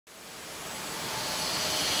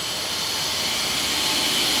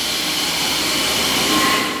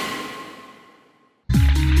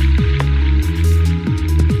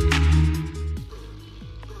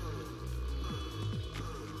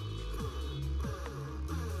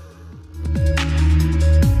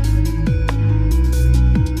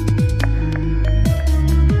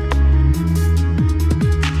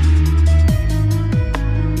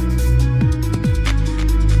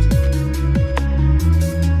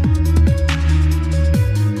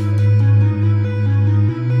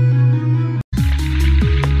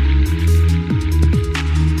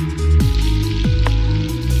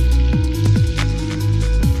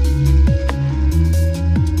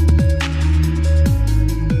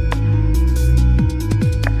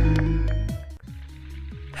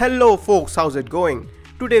Hello folks, how's it going?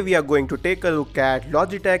 Today we are going to take a look at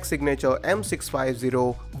Logitech signature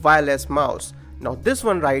M650 wireless mouse. Now this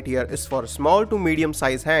one right here is for small to medium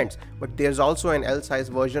size hands, but there's also an L size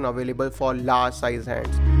version available for large size hands.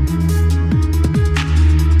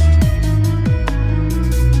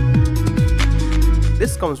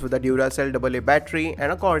 This comes with a Duracell AA battery,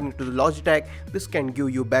 and according to the Logitech, this can give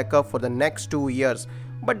you backup for the next 2 years.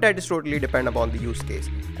 But that is totally depend upon the use case.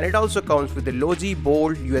 And it also comes with the Logi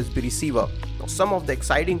Bolt USB receiver. Now some of the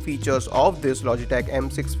exciting features of this Logitech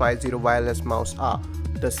M650 wireless mouse are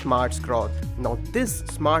the smart scroll. Now this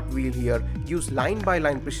smart wheel here gives line by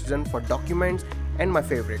line precision for documents, and my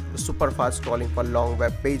favorite, the super fast scrolling for long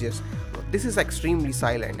web pages. Now, this is extremely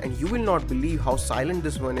silent, and you will not believe how silent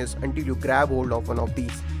this one is until you grab hold of one of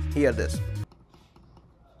these. Hear this.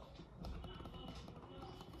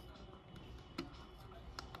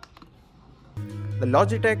 The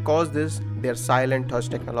Logitech calls this their silent touch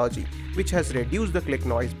technology, which has reduced the click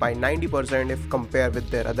noise by 90% if compared with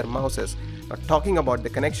their other mouses. Now talking about the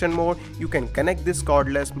connection mode, you can connect this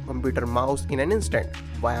cordless computer mouse in an instant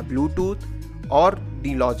via Bluetooth or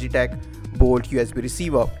the Logitech Bolt USB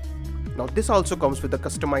receiver. Now this also comes with the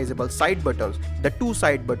customizable side buttons. The two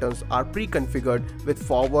side buttons are pre-configured with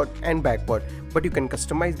forward and backward, but you can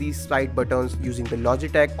customize these side buttons using the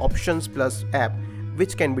Logitech Options Plus app,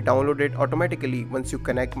 which can be downloaded automatically once you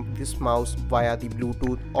connect this mouse via the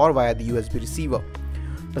Bluetooth or via the USB receiver.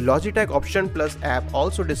 The Logitech Option Plus app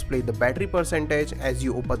also displays the battery percentage as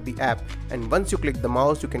you open the app, and once you click the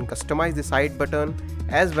mouse you can customize the side button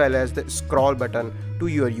as well as the scroll button to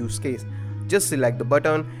your use case. Just select the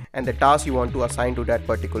button and the task you want to assign to that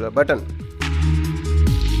particular button.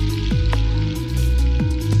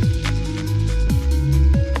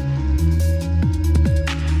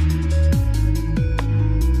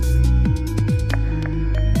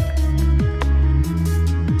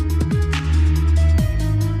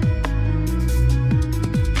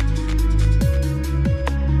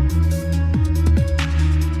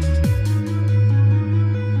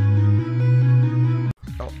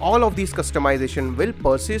 All of these customization will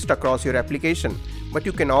persist across your application, but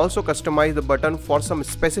you can also customize the button for some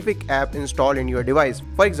specific app installed in your device.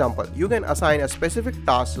 For example, you can assign a specific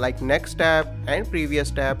task like Next tab and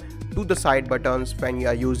Previous tab to the side buttons when you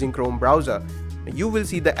are using Chrome browser. You will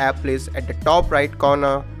see the app list at the top right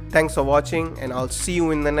corner. Thanks for watching, and I'll see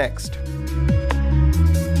you in the next.